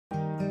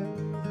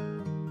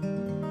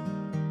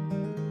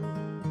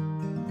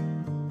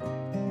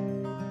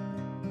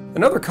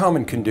Another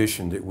common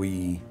condition that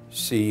we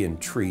see and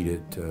treat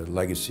at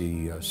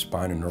Legacy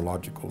Spine and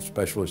Neurological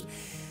Specialist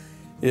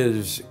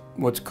is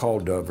what's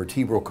called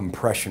vertebral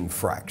compression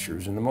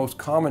fractures. And the most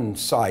common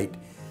site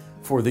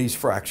for these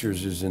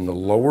fractures is in the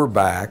lower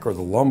back or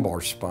the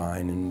lumbar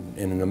spine and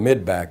in the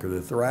mid-back or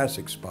the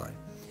thoracic spine.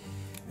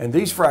 And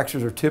these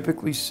fractures are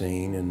typically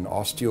seen in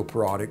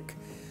osteoporotic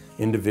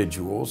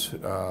individuals,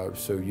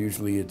 so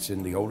usually it's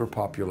in the older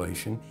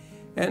population,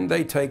 and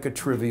they take a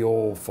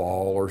trivial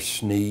fall or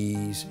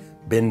sneeze,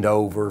 bend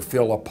over,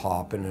 feel a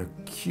pop, and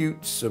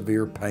acute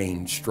severe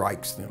pain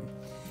strikes them.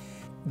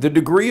 The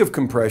degree of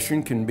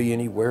compression can be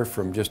anywhere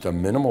from just a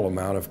minimal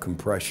amount of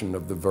compression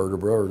of the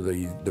vertebra or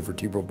the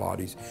vertebral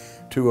bodies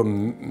to a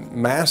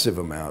massive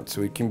amount.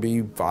 So it can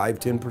be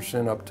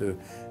 5–10% up to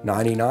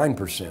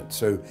 99%.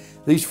 So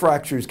these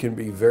fractures can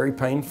be very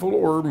painful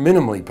or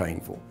minimally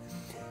painful.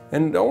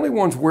 And the only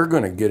ones we're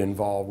going to get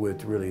involved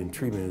with really in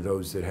treatment are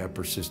those that have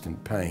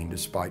persistent pain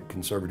despite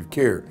conservative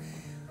care.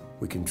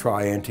 We can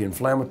try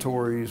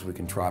anti-inflammatories, we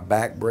can try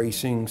back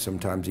bracing,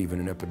 sometimes even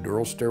an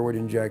epidural steroid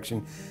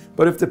injection.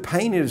 But if the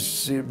pain is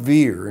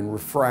severe and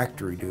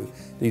refractory to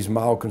these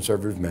mild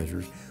conservative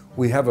measures,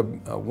 we have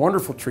a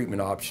wonderful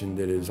treatment option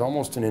that is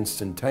almost an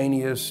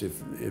instantaneous,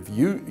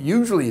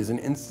 usually is an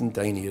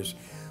instantaneous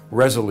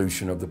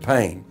resolution of the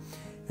pain.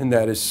 And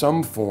that is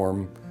some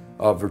form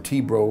of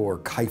vertebral or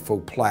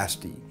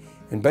kyphoplasty.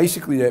 And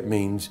basically that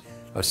means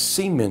a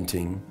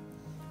cementing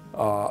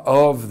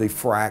of the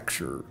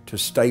fracture to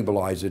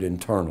stabilize it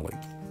internally.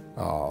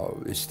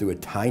 It's through a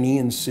tiny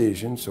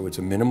incision, so it's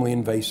a minimally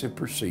invasive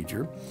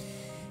procedure.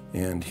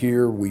 And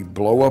here we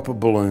blow up a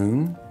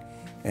balloon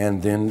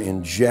and then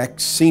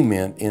inject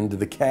cement into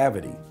the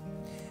cavity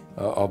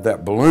of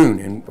that balloon.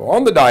 And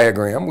on the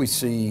diagram we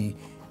see,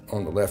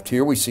 on the left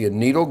here, we see a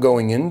needle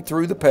going in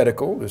through the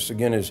pedicle. This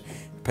again is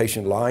a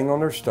patient lying on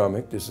their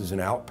stomach. This is an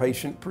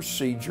outpatient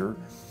procedure.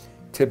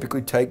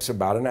 Typically takes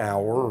about an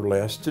hour or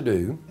less to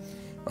do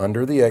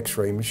under the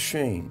x-ray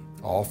machine,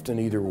 often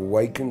either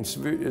awakened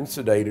and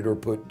sedated or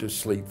put to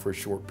sleep for a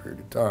short period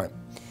of time.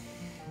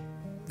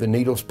 The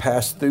needles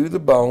pass through the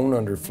bone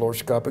under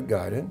fluoroscopic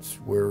guidance,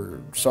 where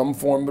some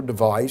form of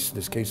device, in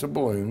this case a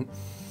balloon,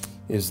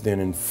 is then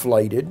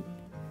inflated,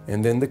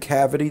 and then the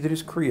cavity that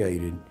is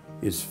created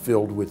is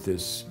filled with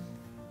this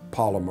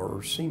polymer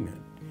or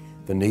cement.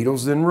 The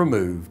needle's then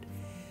removed,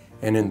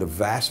 and in the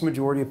vast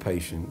majority of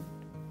patients,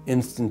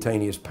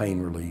 instantaneous pain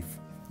relief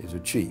is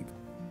achieved.